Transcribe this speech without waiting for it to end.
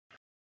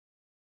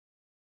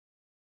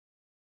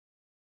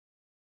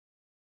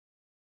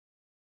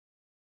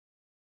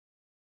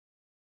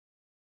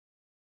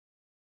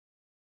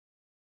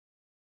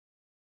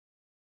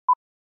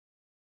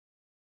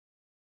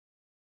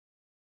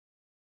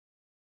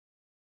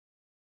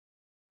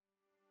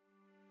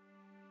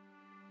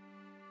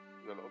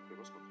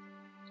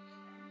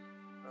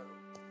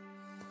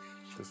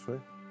This way.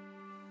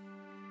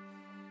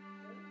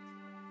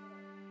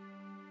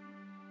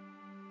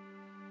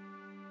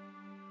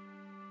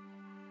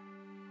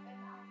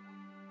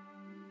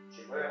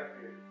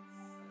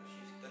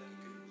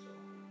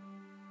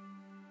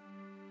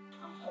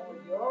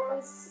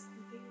 Yours.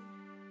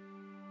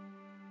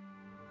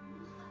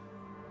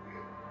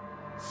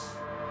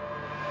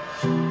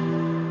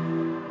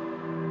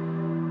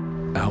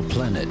 Our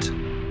planet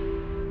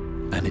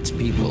and its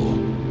people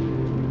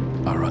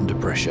are under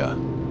pressure.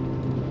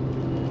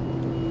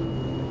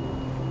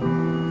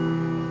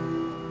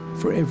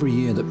 For every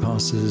year that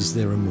passes,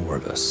 there are more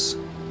of us.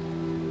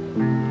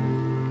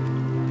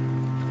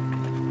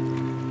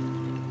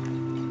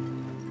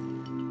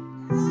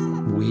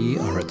 We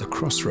are at the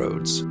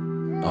crossroads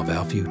of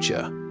our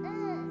future.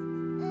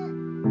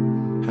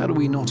 How do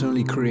we not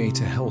only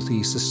create a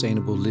healthy,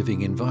 sustainable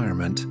living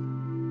environment,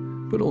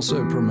 but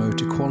also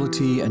promote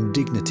equality and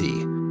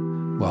dignity,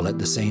 while at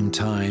the same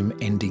time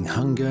ending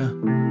hunger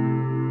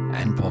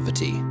and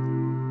poverty?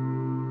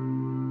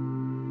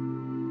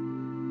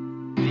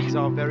 These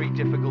are very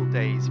difficult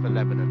days for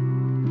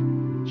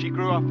Lebanon. She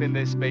grew up in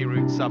this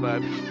Beirut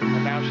suburb,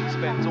 and now she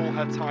spends all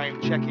her time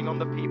checking on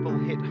the people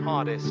hit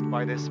hardest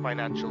by this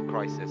financial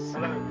crisis.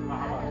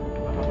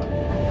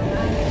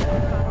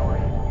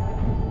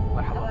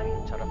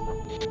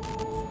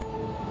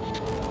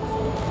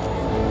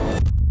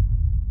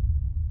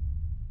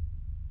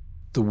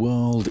 The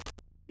world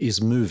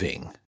is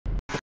moving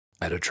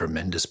at a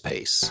tremendous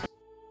pace.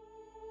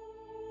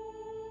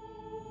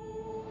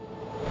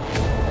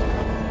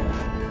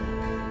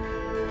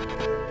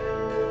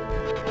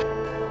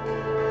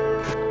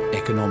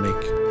 Economic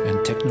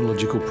and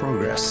technological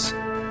progress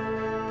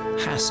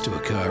has to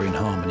occur in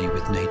harmony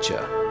with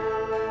nature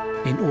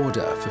in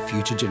order for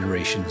future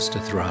generations to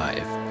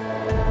thrive.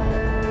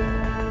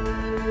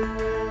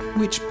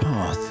 Which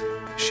path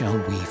shall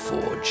we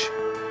forge?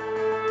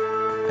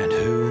 And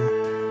who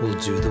will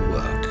do the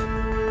work?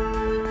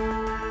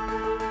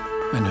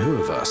 And who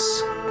of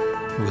us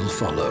will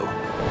follow?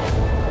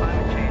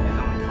 Climate change is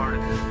only part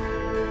of this.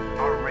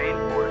 Our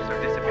rainforests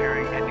are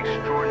disappearing at an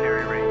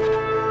extraordinary rate.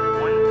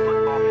 1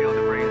 football field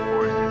of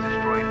rainforest is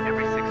destroyed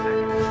every 6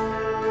 seconds.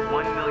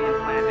 1 million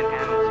plant and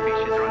animal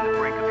species are on the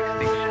brink of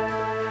extinction.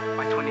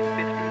 By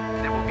 2050,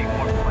 there will be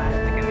more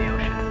plastic in the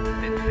ocean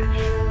than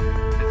fish.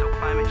 And so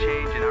climate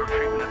change and our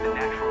treatment of the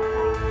natural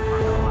world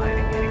are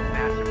colliding and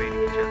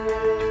exacerbating each other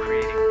to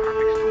create a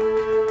perfect storm.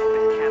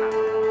 This cannot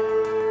go on.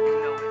 You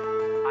know it,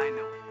 I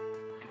know it,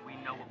 and we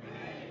know what we need.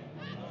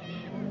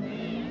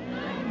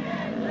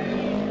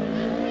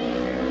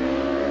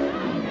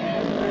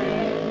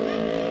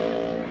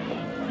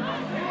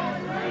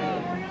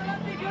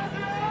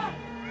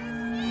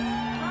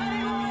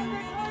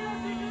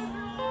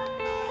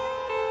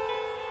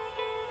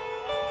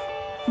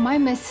 My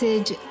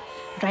message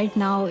right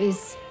now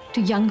is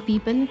to young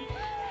people.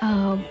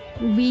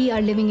 We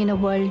are living in a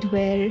world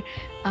where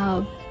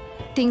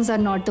things are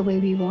not the way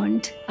we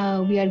want.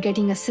 We are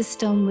getting a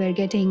system, we're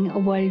getting a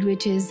world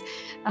which is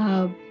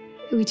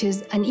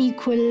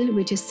unequal,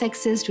 which is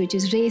sexist, which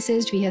is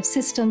racist. We have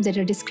systems that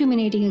are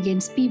discriminating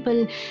against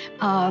people.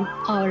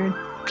 Our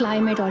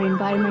climate, our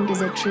environment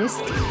is at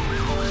risk.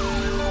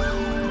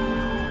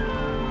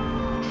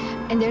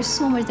 And there's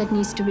so much that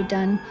needs to be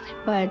done,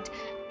 but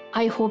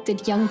I hope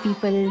that young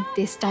people,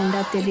 they stand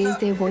up, they raise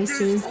their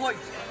voices.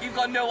 You've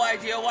got no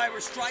idea why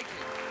we're striking.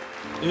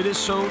 It is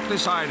so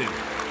decided.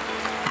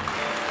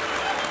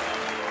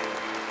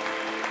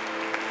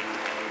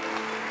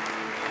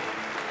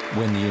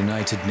 When the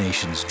United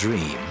Nations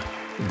dream,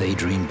 they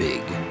dream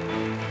big.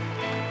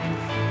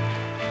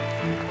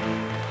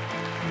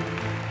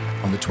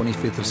 On the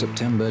 25th of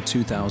September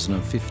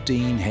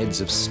 2015, heads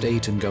of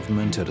state and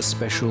government at a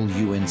special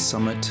UN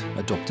summit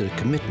adopted a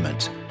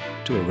commitment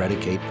to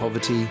eradicate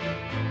poverty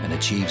and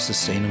achieve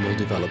sustainable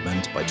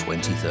development by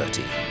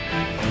 2030.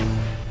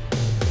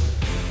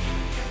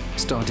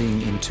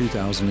 Starting in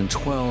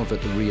 2012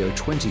 at the Rio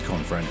 20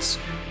 conference,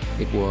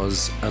 it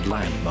was a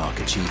landmark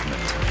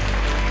achievement.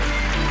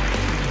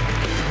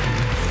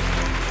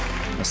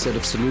 A set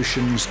of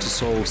solutions to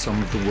solve some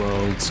of the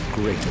world's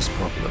greatest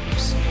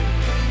problems.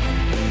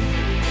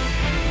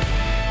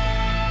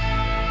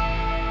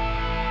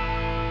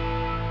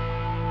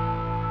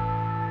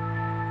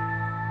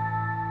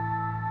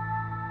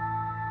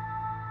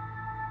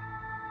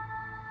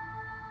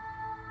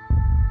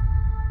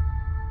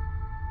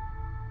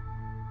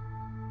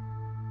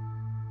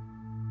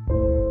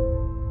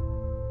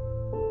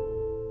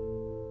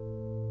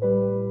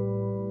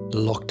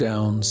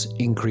 Lockdowns,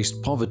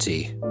 increased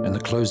poverty, and the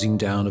closing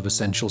down of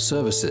essential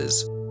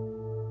services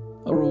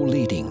are all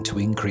leading to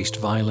increased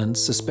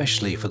violence,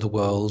 especially for the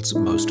world's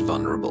most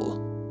vulnerable.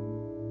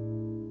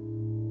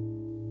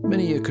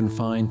 Many are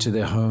confined to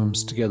their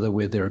homes together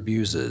with their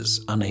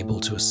abusers, unable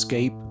to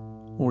escape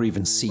or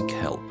even seek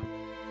help.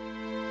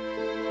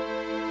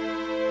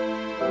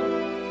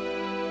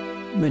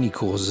 Many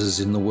causes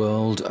in the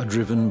world are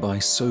driven by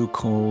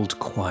so-called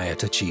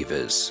quiet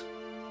achievers.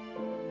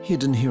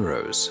 Hidden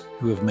heroes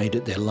who have made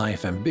it their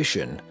life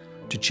ambition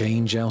to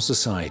change our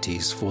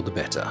societies for the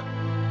better.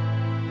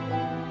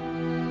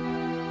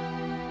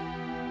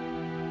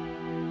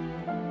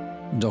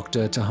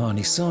 Dr.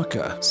 Tahani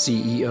Sarkar,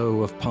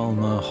 CEO of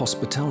Palmer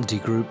Hospitality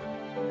Group,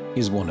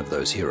 is one of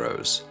those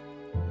heroes.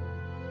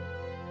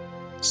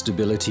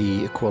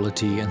 Stability,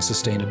 equality, and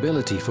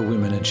sustainability for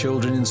women and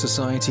children in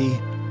society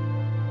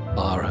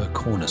are her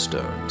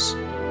cornerstones.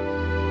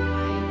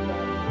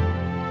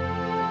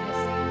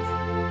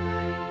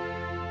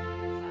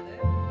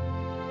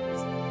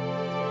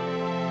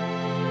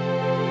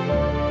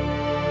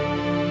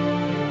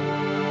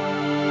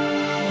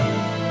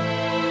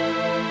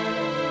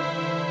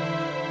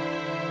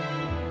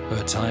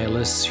 Her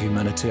tireless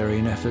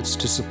humanitarian efforts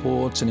to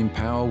support and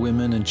empower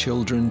women and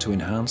children to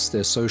enhance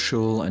their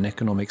social and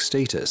economic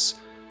status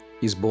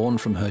is born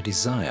from her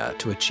desire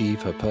to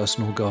achieve her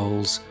personal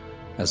goals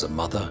as a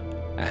mother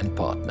and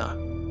partner.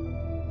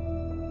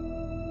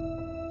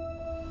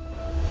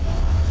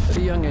 At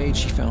a young age,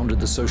 she founded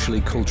the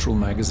socially cultural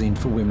magazine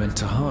for women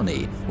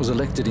Tahani, was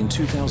elected in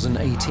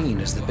 2018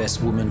 as the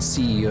best woman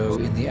CEO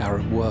in the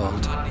Arab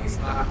world,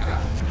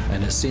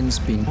 and has since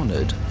been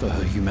honored for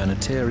her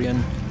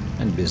humanitarian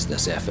and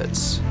business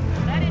efforts.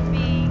 Let it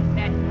be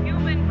that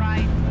human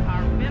rights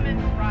are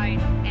women's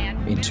rights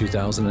and in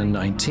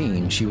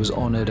 2019, she was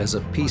honored as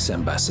a Peace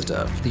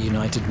Ambassador for the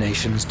United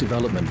Nations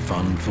Development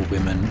Fund for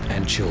Women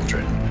and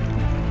Children.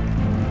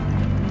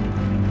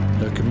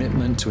 Her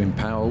commitment to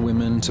empower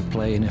women to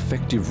play an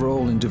effective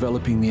role in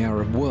developing the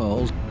Arab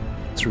world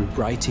through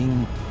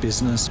writing,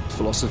 business,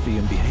 philosophy,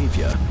 and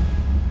behavior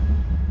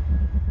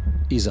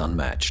is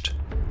unmatched.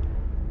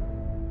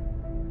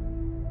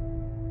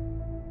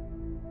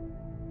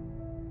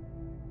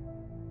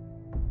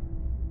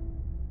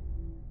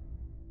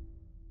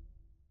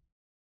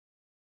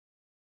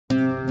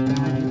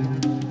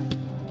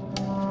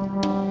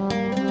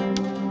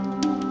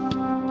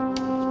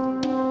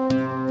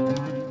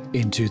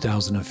 In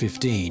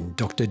 2015,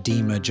 Dr.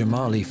 Dima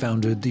Jamali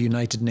founded the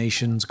United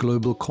Nations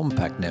Global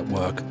Compact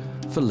Network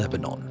for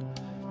Lebanon,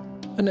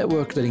 a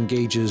network that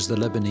engages the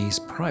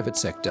Lebanese private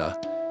sector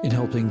in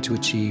helping to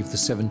achieve the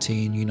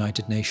 17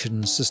 United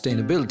Nations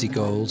Sustainability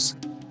Goals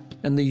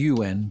and the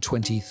UN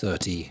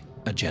 2030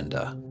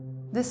 Agenda.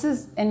 This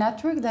is a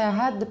network that I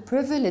had the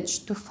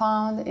privilege to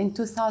found in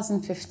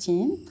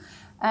 2015,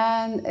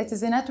 and it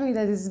is a network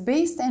that is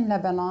based in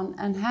Lebanon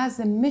and has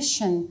a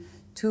mission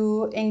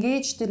to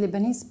engage the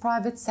Lebanese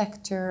private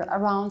sector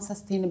around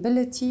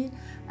sustainability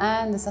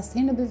and the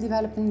Sustainable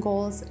Development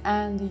Goals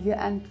and the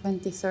UN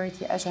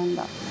 2030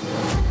 Agenda.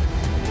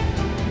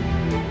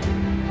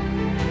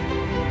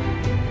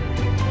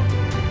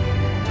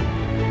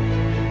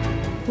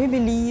 We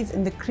believe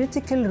in the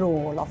critical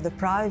role of the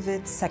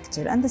private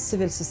sector and the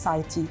civil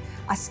society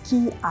as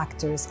key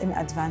actors in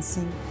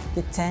advancing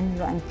the 10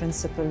 UN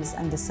principles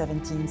and the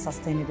 17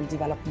 Sustainable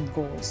Development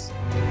Goals.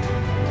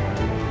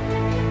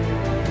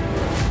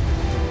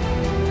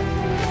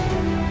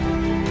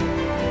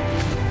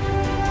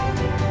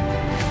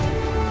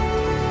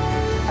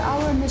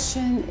 Our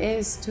mission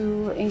is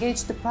to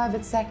engage the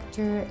private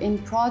sector in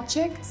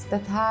projects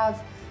that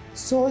have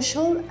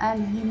social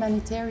and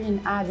humanitarian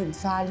added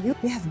value.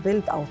 We have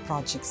built our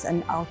projects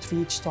and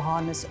outreach to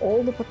harness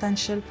all the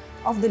potential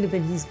of the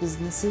Lebanese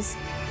businesses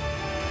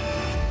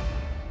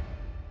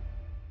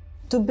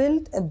to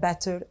build a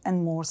better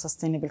and more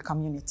sustainable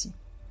community.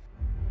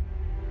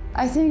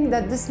 I think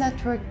that this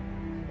network,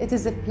 it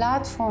is a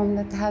platform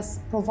that has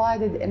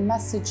provided a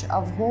message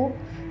of hope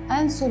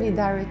and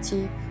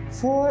solidarity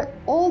for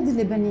all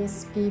the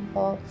Lebanese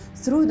people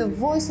through the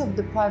voice of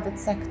the private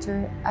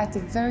sector at a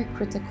very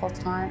critical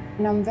time.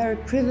 And I'm very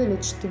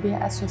privileged to be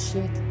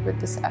associated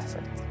with this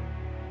effort.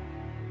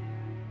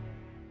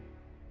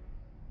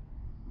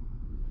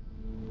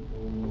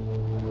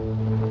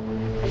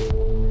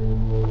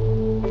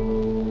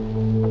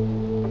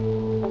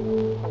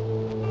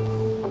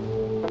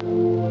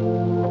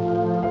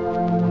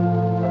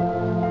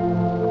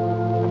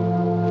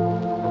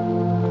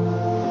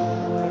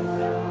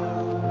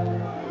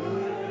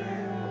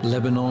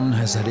 Lebanon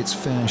has had its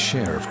fair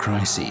share of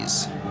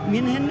crises.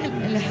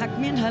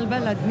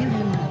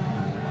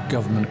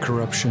 Government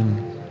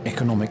corruption,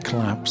 economic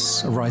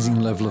collapse, a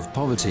rising level of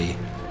poverty,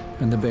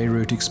 and the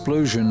Beirut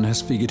explosion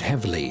has figured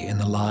heavily in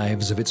the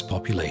lives of its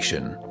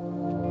population.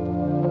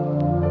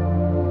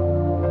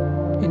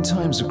 In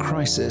times of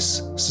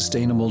crisis,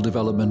 Sustainable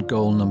Development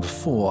Goal number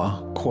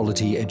 4,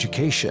 quality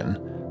education,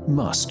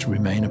 must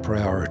remain a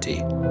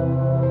priority.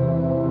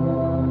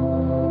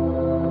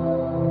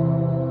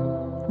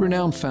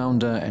 Renowned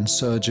founder and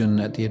surgeon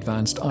at the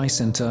Advanced Eye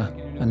Center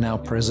and now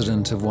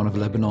president of one of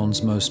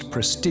Lebanon's most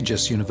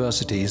prestigious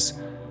universities,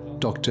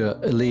 Dr.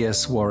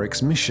 Elias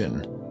Warwick's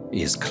mission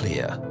is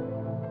clear.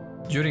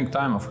 During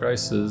time of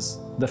crisis,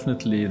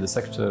 definitely the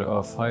sector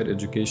of higher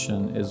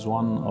education is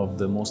one of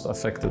the most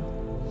affected.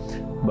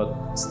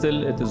 But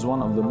still, it is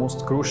one of the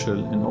most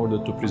crucial in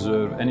order to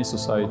preserve any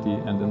society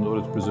and in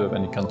order to preserve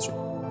any country.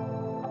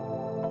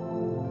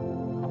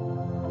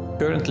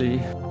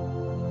 Currently,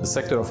 the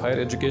sector of higher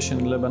education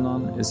in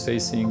Lebanon is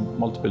facing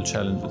multiple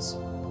challenges.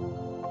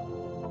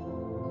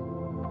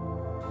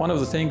 One of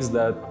the things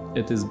that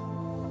it is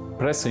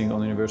pressing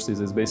on universities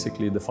is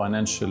basically the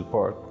financial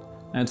part.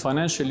 And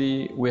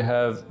financially, we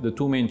have the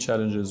two main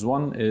challenges.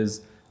 One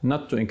is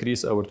not to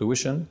increase our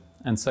tuition,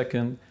 and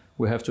second,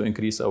 we have to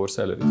increase our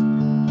salaries.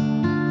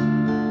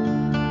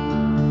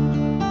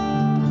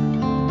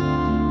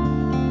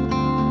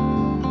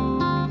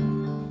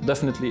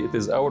 Definitely, it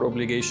is our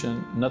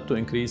obligation not to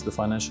increase the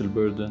financial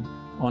burden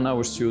on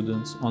our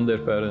students, on their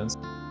parents.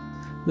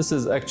 This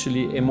is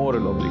actually a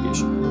moral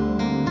obligation.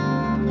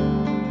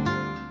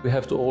 We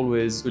have to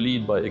always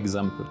lead by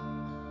example.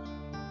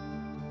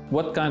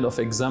 What kind of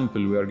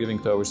example we are giving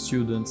to our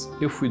students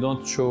if we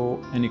don't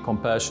show any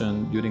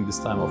compassion during this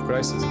time of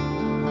crisis?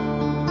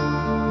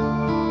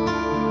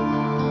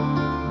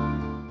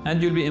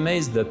 And you'll be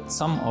amazed that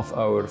some of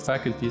our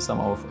faculty, some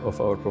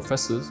of our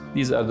professors,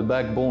 these are the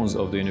backbones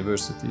of the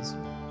universities.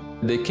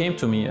 They came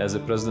to me as a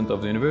president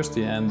of the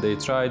university and they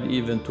tried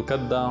even to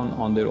cut down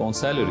on their own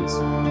salaries.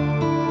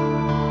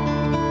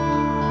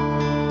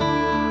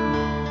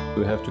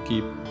 We have to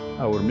keep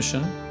our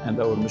mission, and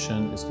our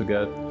mission is to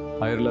get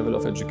higher level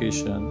of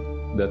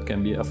education that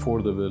can be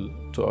affordable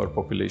to our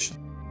population.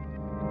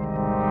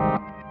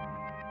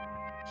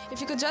 If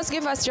you could just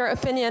give us your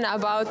opinion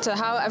about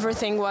how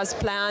everything was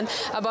planned,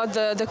 about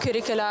the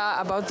curricula,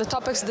 about the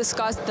topics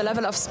discussed, the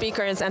level of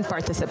speakers and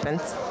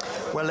participants.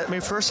 Well, let me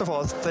first of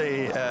all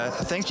say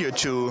thank you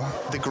to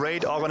the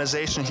great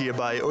organization here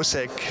by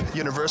USEC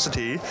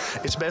University,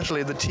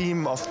 especially the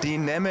team of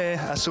Dean Neme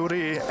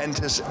Asuri and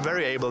his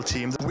very able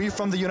team. We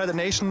from the United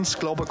Nations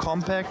Global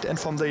Compact and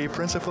from the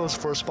Principles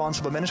for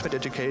Responsible Management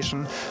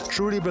Education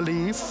truly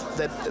believe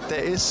that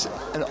there is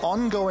an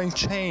ongoing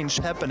change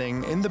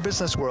happening in the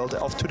business world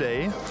of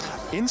today,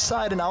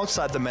 inside and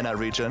outside the MENA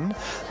region,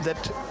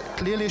 that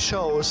clearly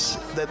shows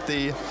that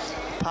the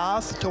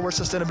path towards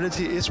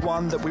sustainability is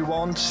one that we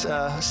won't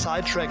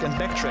sidetrack and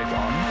backtrack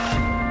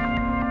on.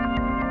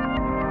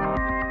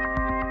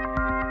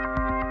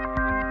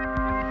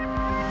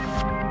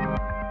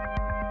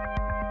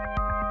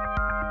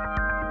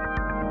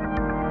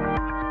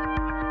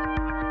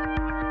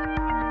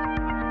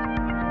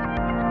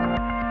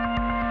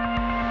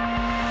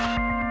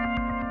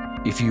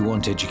 If you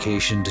want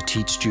education to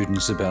teach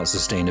students about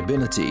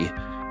sustainability,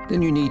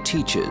 then you need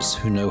teachers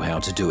who know how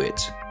to do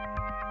it.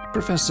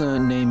 Professor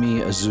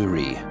Neme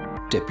Asuri,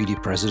 Deputy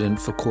President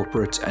for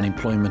Corporate and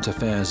Employment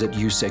Affairs at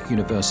USEC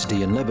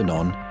University in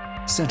Lebanon,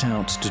 set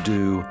out to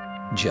do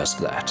just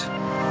that.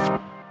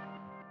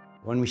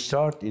 When we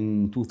start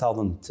in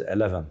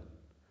 2011,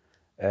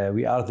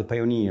 we are the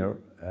pioneer,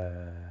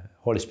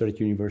 Holy Spirit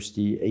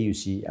University,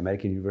 AUC,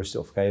 American University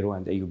of Cairo,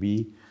 and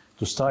AUB,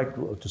 to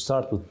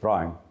start with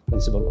PRIME,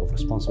 Principle of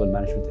Responsible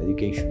Management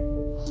Education,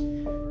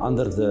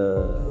 under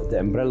the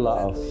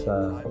umbrella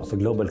of a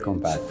global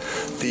compact.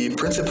 The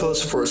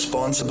Principles for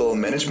Responsible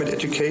Management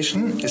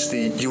Education is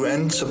the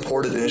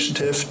UN-supported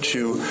initiative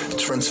to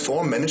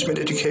transform management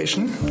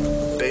education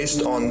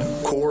based on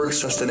core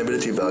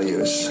sustainability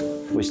values.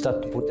 We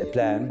start to put a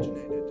plan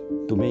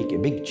to make a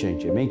big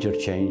change, a major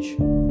change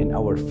in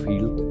our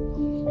field,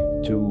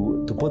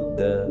 to put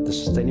the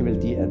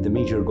sustainability as the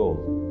major goal.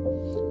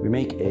 We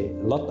make a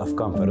lot of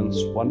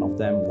conferences. One of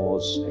them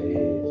was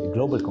a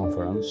global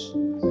conference.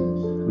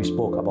 We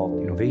spoke about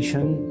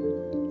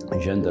innovation,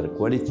 gender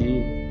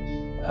equality,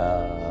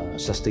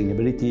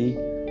 sustainability.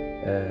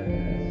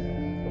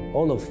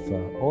 All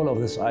of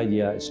this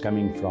idea is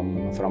coming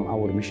from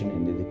our mission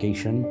in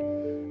education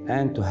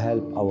and to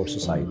help our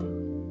society.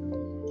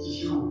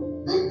 If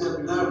you make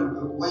them learn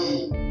the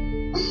way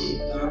we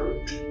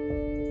learn,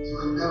 you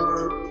will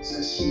never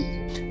succeed.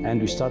 And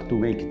we start to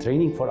make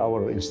training for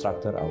our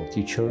instructor, our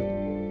teacher,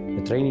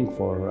 a training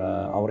for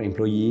our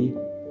employee,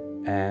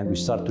 and we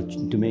start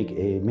to make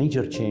a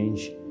major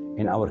change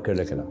in our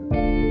curriculum.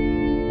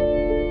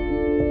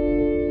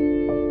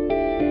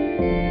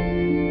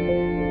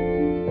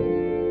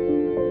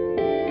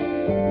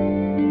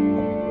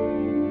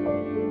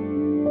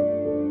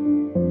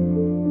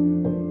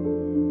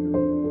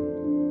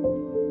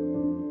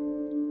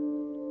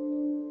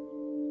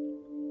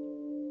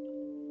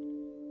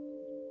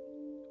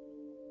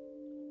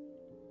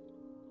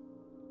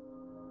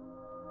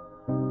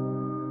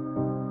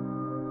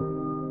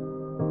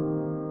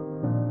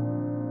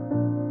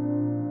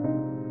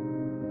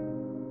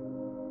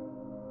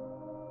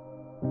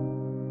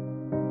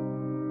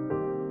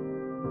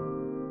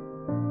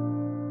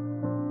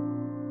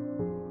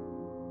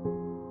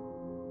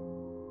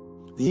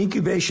 The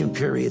incubation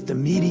period, the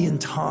median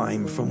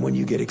time from when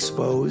you get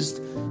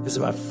exposed is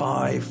about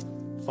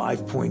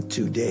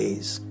 5.2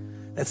 days.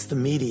 That's the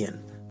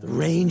median. The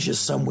range is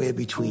somewhere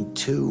between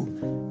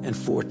 2 and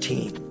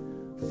 14.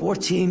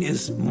 14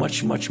 is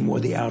much, much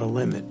more the outer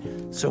limit.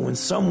 So when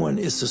someone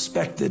is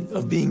suspected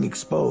of being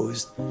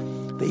exposed,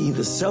 they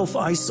either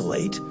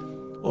self-isolate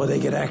or they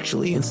get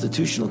actually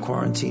institutional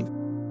quarantine.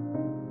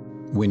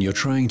 When you're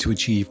trying to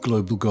achieve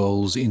global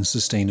goals in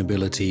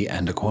sustainability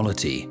and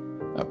equality,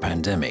 a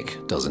pandemic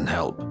doesn't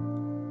help.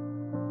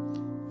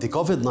 The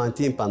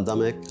COVID-19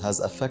 pandemic has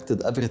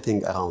affected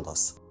everything around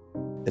us.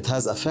 It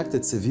has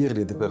affected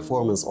severely the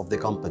performance of the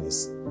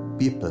companies,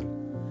 people,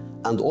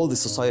 and all the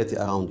society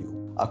around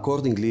you.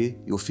 Accordingly,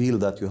 you feel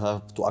that you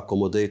have to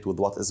accommodate with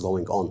what is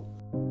going on.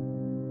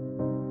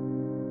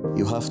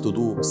 You have to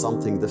do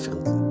something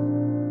differently.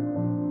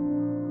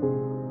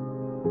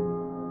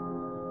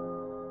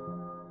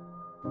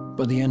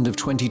 By the end of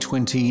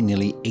 2020,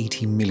 nearly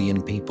 80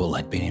 million people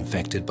had been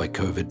infected by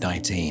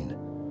COVID-19,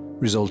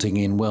 resulting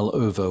in well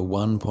over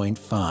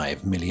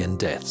 1.5 million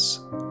deaths.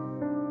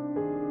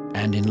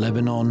 And in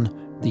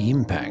Lebanon, the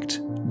impact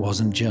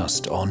wasn't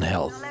just on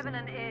health.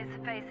 Lebanon is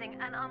facing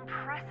an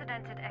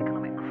unprecedented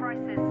economic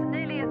crisis.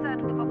 Nearly a third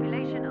of the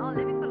population are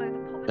living below the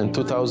poverty. In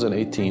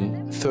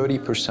 2018,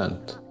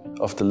 30%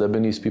 of the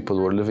Lebanese people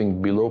were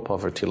living below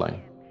poverty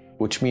line,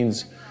 which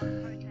means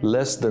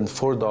less than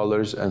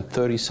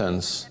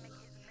 $4.30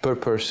 per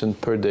person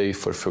per day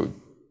for food,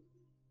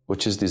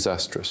 which is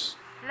disastrous.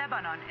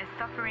 Lebanon is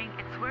suffering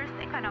its worst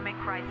economic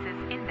crisis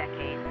in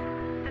decades.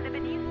 The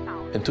Lebanese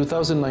pound. In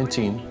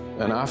 2019,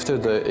 and after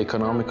the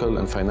economical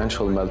and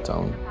financial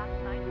meltdown,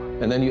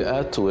 and then you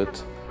add to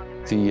it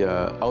the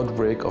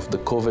outbreak of the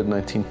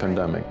COVID-19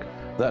 pandemic,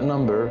 that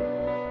number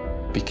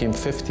became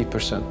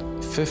 50%.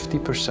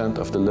 50%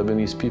 of the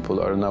Lebanese people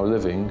are now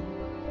living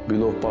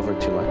below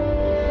poverty line.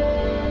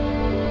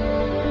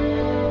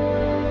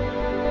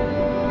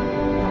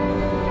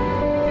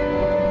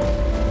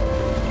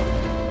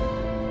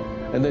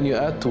 And then you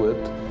add to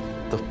it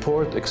the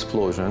port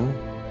explosion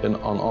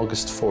on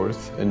August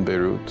 4th in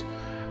Beirut,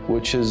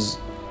 which has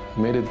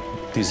made it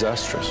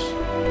disastrous.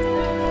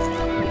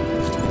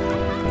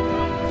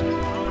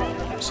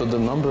 So the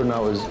number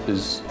now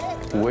is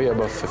way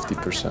above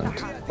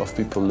 50% of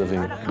people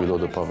living below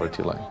the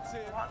poverty line.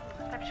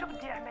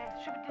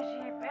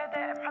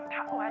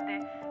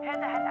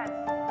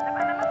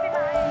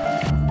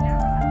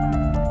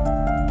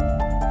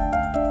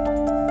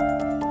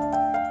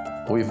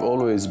 We've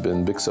always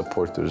been big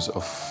supporters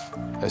of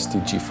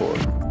SDG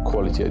 4,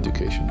 quality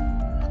education.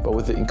 But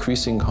with the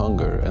increasing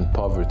hunger and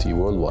poverty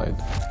worldwide,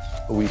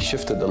 we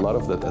shifted a lot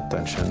of that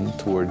attention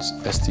towards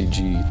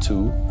SDG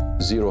 2,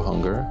 zero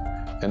hunger,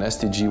 and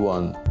SDG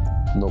 1,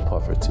 no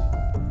poverty.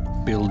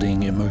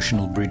 Building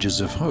emotional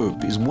bridges of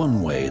hope is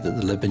one way that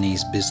the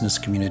Lebanese business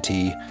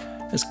community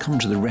has come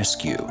to the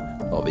rescue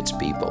of its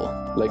people.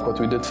 Like what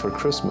we did for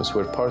Christmas,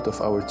 where part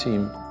of our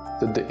team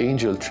did the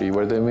Angel Tree,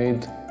 where they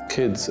made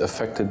kids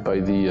affected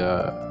by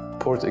the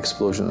port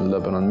explosion in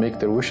Lebanon make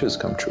their wishes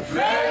come true.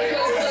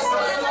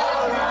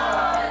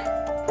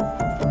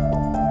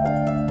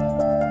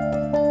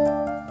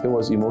 It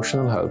was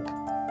emotional help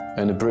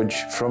and a bridge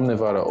from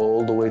Nevada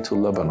all the way to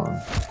Lebanon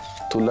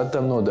to let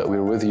them know that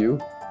we're with you,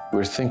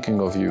 we're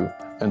thinking of you,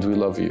 and we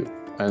love you,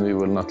 and we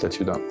will not let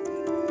you down.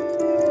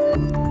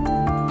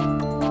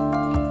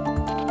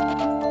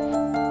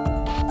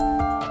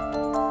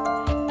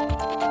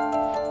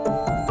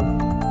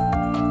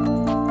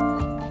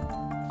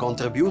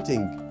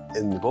 Contributing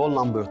in goal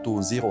number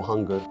 2, zero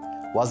hunger,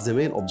 was the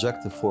main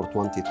objective for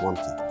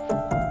 2020.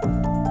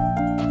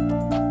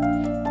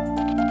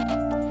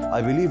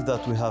 I believe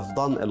that we have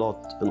done a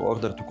lot in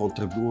order to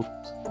contribute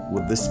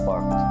with this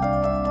part.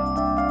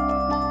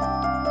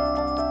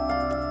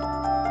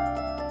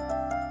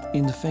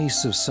 In the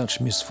face of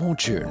such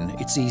misfortune,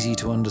 it's easy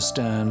to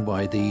understand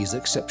why these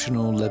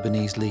exceptional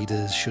Lebanese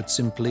leaders should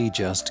simply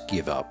just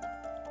give up.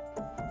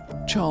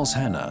 Charles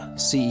Hanna,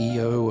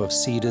 CEO of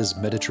Cedars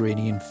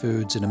Mediterranean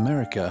Foods in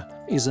America,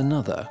 is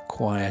another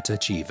quiet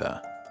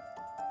achiever.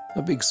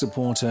 A big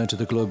supporter to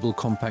the Global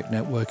Compact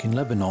Network in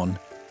Lebanon,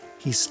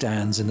 he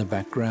stands in the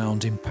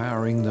background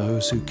empowering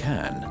those who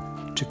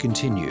can to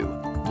continue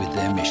with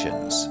their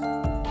missions.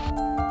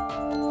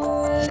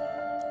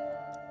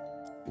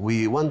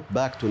 We went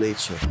back to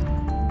nature,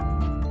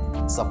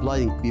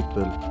 supplying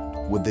people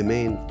with the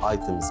main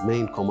items,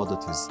 main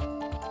commodities.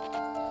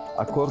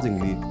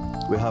 Accordingly,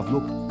 we have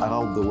looked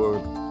around the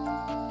world.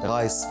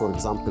 Rice, for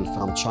example,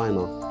 from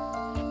China.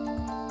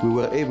 We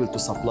were able to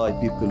supply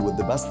people with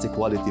the best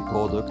quality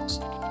products,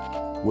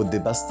 with the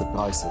best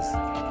prices.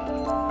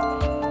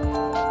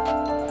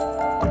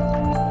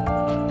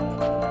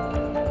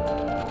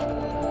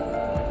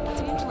 Los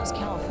Angeles,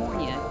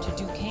 California to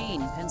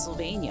Duquesne,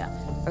 Pennsylvania.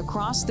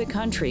 Across the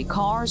country,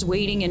 cars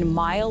waiting in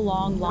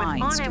mile-long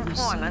lines. With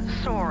unemployment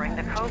soaring,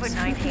 the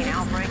COVID-19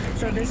 outbreak.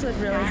 So this would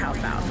really help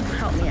me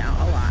out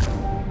a lot.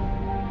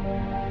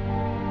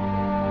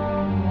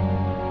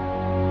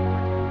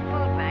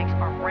 Food banks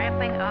are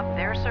ramping up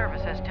their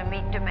services to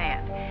meet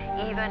demand,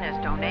 even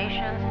as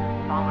donations,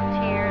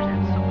 volunteers,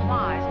 and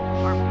supplies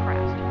are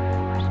pressed.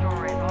 Our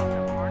story is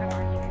also part of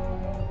our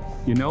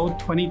team. You know,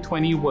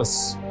 2020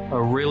 was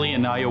really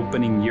an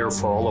eye-opening year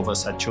for all of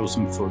us at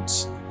Chosen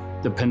Foods.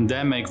 The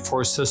pandemic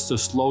forced us to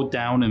slow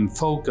down and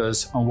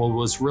focus on what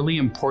was really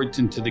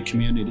important to the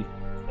community.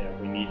 Yeah,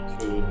 we need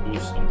to do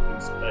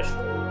something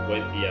special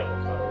with the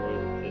avocado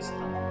oil this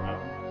time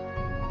around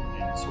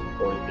and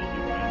support the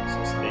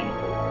UN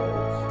sustainable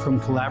goals. From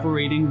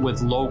collaborating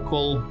with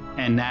local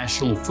and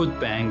national food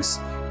banks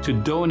to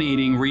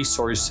donating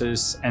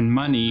resources and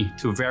money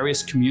to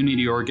various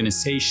community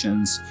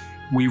organizations,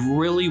 We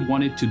really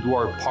wanted to do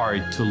our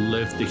part to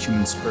lift the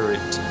human spirit.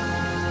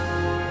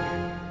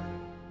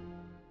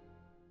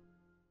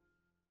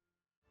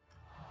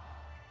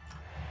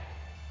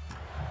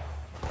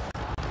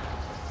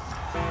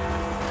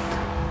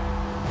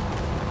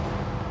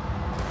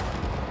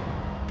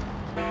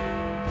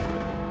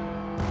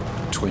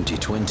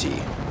 "2020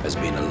 has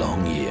been a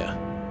long year.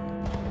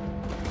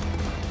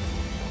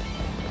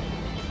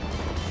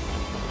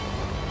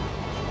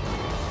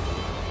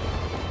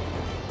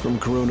 From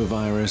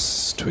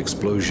coronavirus to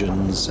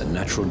explosions and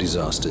natural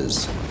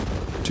disasters,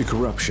 to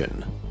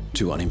corruption,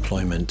 to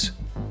unemployment,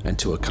 and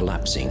to a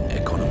collapsing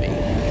economy.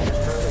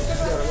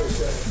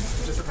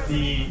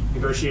 The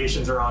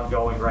negotiations are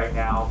ongoing right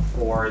now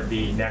for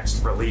the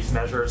next relief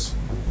measures.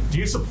 Do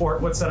you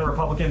support what Senate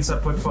Republicans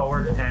have put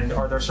forward, and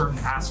are there certain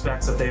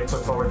aspects that they have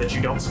put forward that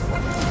you don't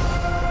support?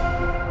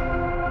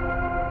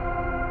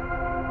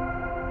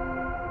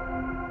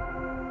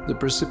 The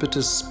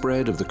precipitous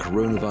spread of the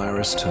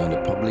coronavirus turned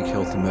a public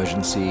health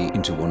emergency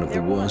into one of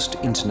the worst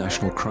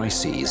international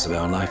crises of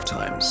our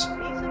lifetimes,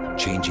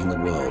 changing the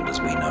world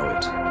as we know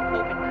it.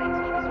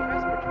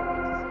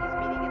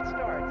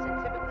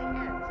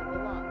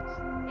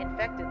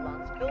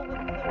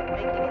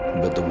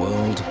 But the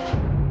world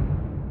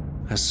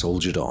has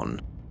soldiered on.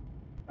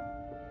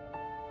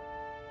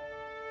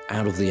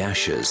 Out of the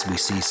ashes, we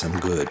see some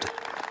good.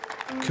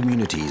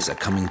 Communities are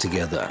coming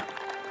together.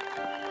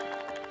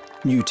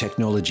 New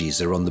technologies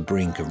are on the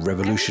brink of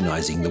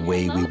revolutionizing the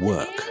way we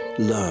work,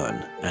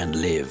 learn, and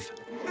live.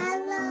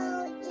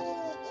 Everybody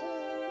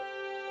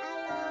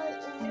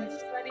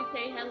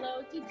say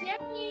hello to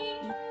Jackie.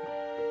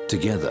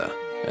 Together,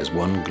 as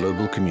one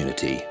global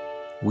community,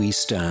 we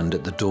stand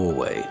at the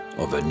doorway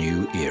of a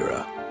new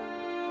era.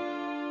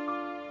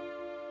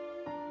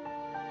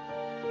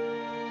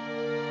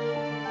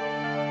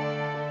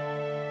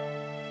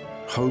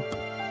 Hope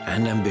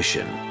and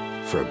ambition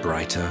for a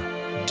brighter,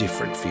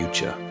 different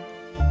future.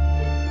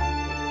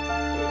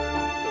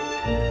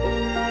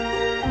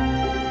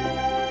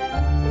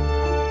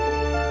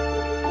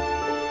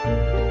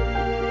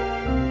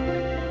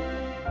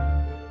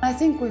 I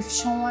think we've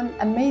shown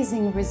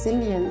amazing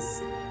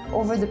resilience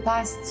over the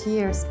past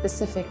year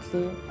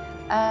specifically,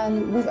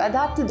 and we've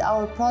adapted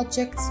our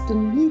projects to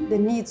meet the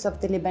needs of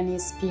the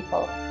Lebanese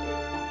people.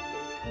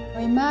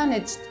 We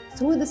managed,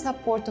 through the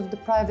support of the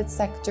private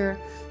sector,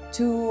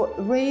 to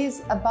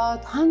raise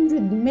about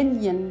 100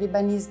 million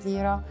Lebanese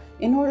lira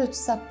in order to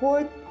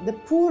support the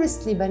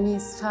poorest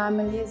Lebanese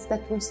families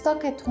that were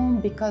stuck at home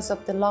because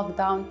of the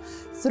lockdown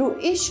through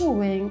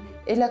issuing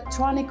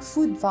electronic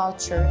food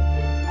vouchers.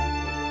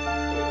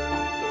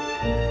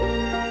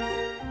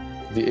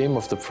 The aim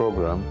of the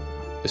program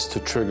is to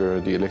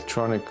trigger the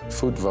electronic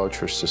food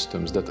voucher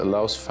systems that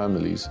allows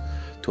families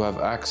to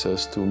have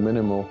access to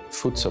minimal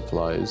food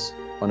supplies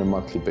on a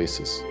monthly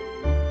basis.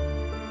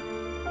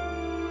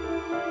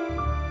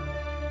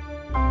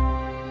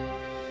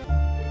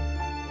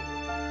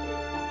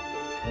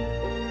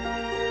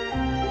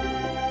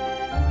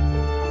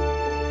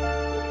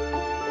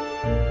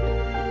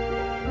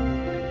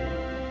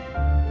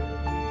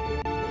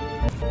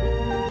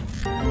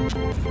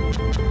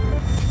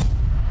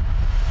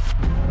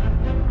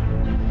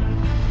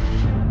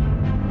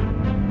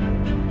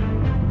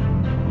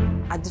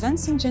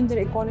 Advancing gender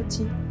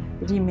equality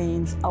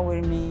remains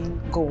our main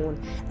goal,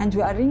 and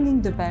we are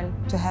ringing the bell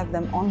to have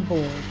them on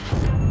board.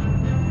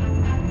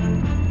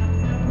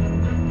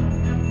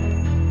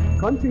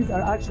 Countries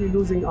are actually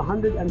losing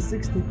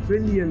 $160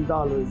 trillion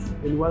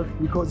in wealth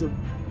because of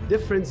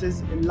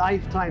differences in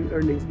lifetime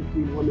earnings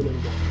between women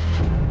and men.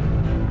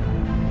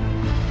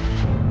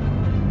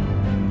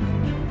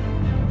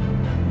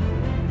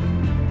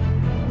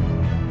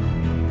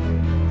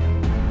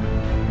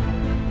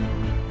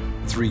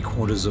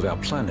 Three-quarters of our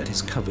planet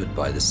is covered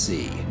by the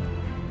sea.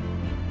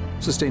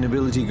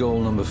 Sustainability goal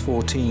number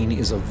 14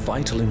 is of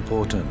vital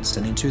importance,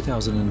 and in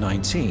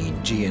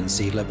 2019,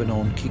 GNC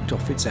Lebanon kicked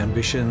off its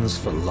ambitions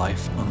for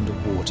life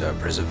underwater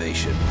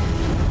preservation.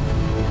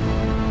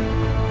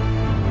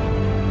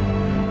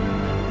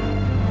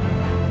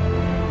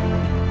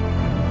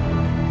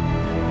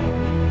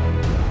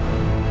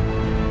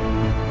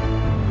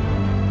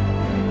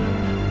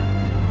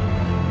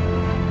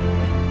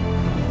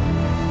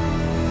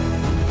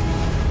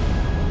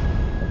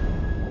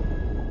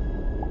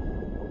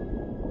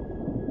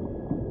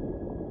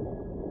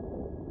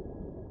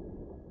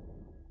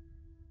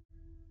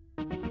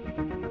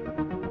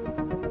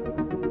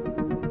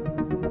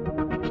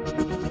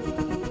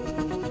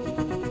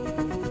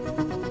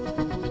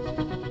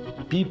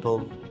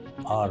 People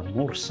are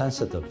more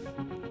sensitive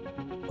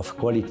of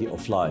quality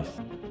of life.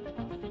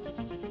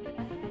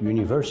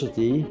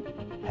 University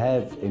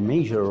have a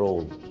major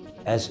role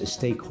as a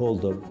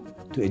stakeholder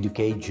to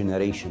educate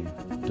generation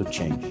to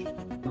change.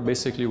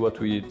 Basically what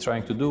we're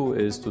trying to do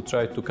is to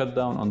try to cut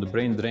down on the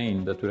brain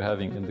drain that we're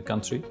having in the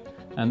country.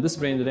 And this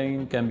brain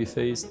drain can be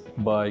faced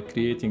by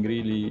creating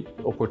really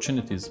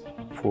opportunities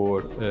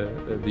for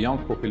the young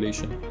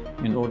population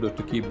in order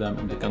to keep them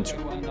in the country.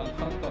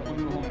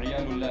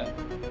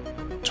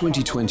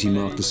 2020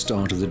 marked the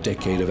start of the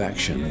decade of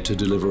action to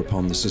deliver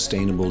upon the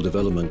Sustainable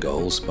Development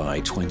Goals by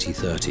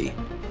 2030.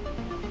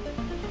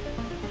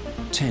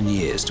 10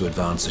 years to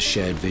advance a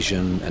shared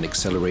vision and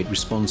accelerate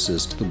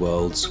responses to the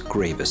world's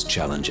gravest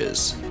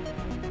challenges.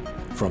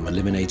 From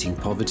eliminating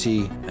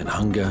poverty and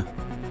hunger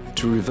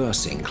to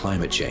reversing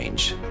climate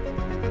change.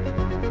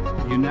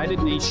 United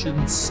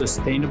Nations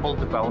Sustainable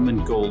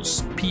Development Goals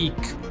speak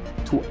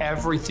to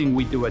everything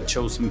we do at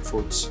Chosen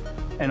Foods.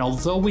 And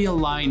although we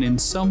align in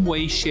some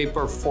way, shape,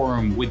 or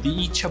form with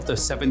each of the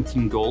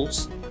 17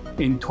 goals,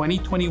 in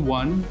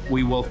 2021,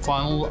 we will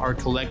funnel our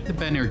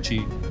collective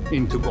energy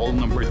into goal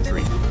number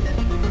 3.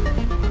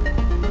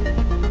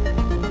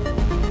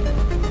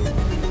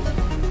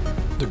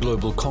 The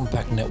Global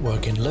Compact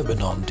Network in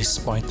Lebanon,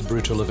 despite the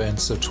brutal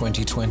events of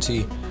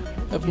 2020,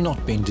 have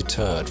not been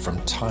deterred from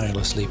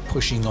tirelessly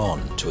pushing on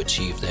to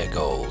achieve their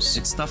goals.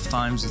 It's tough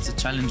times, it's a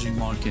challenging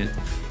market,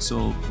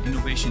 so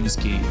innovation is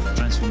key,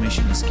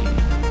 transformation is key.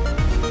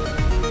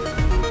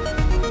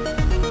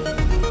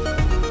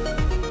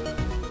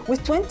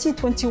 With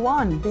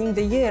 2021 being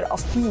the year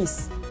of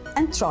peace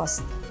and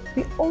trust,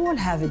 we all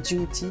have a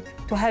duty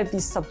to help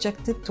these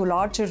subjected to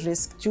larger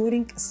risk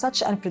during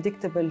such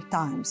unpredictable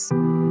times.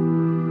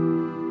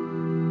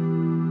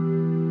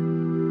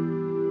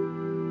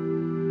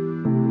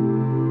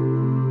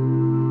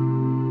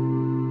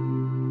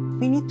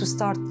 We need to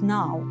start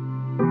now.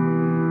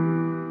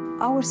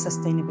 Our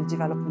Sustainable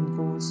Development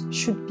Goals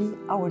should be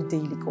our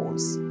daily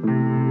goals.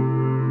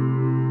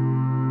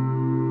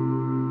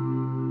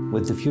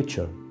 With the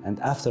future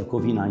and after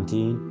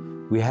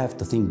COVID-19, we have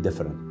to think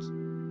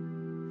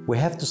different. We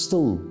have to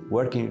still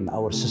work in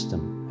our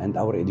system and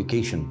our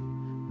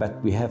education,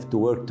 but we have to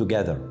work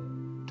together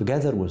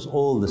with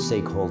all the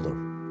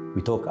stakeholders.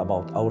 We talk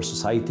about our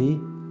society,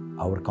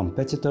 our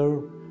competitor,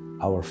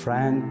 our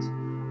friend,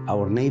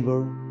 our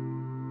neighbor,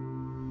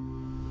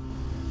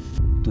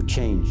 to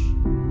change.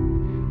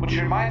 Which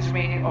reminds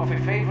me of a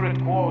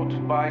favorite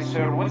quote by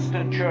Sir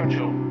Winston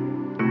Churchill.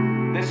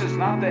 This is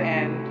not the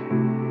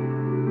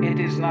end. It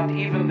is not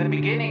even the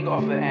beginning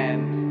of the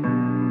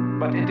end,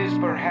 but it is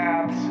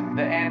perhaps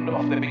the end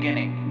of the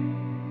beginning.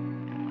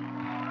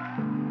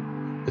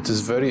 It is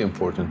very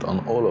important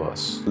on all of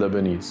us,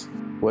 Lebanese,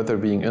 whether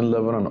being in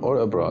Lebanon or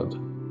abroad,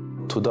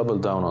 to double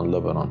down on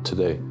Lebanon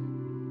today.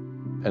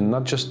 And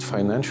not just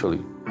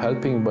financially,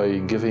 helping by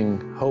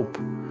giving hope,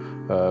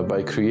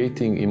 by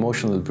creating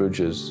emotional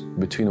bridges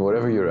between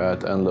wherever you're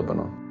at and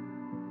Lebanon.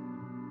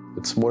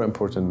 It's more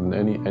important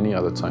than any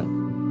other time.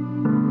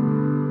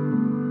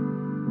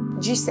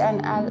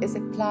 GCNL is a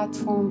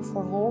platform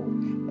for hope,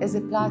 is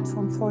a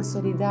platform for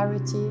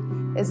solidarity,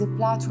 is a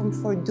platform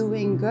for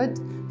doing good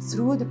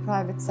through the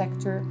private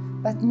sector.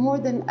 But more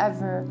than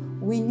ever,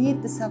 we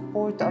need the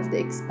support of the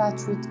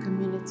expatriate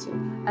community.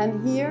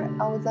 And here,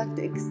 I would like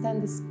to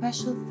extend a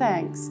special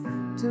thanks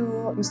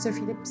to Mr.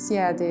 Philippe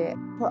Siade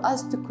for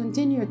us to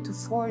continue to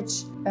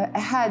forge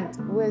ahead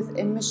with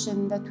a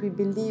mission that we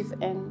believe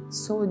in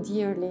so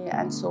dearly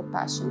and so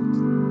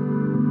passionately.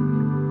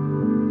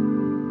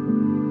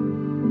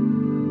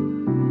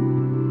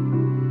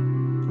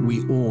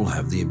 We all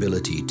have the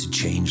ability to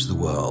change the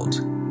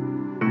world.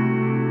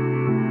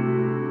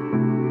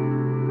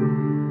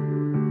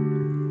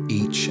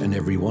 Each and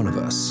every one of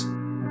us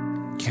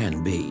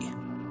can be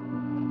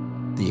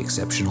the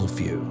exceptional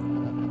few.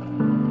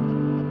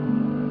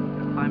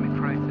 The climate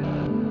crisis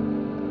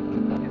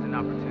is an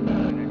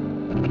opportunity.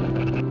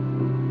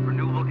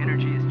 Renewable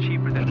energy is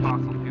cheaper than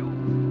fossil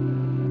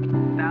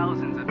fuels.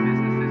 Thousands of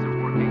businesses are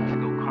working to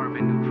go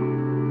carbon neutral.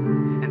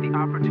 And the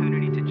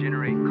opportunity to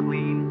generate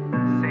clean,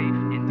 safe,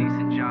 and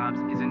decent jobs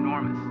is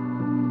enormous.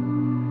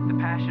 The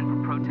passion for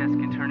protest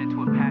can turn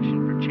into a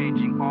passion for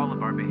changing all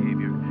of our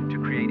behavior to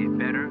create a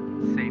better,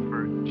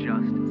 safer,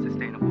 just,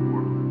 sustainable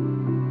world.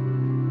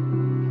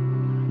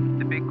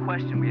 The big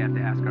question we have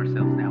to ask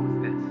ourselves now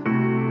is this.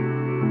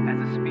 As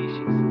a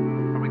species,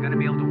 are we going to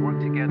be able to work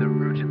together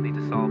urgently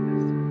to solve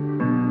this?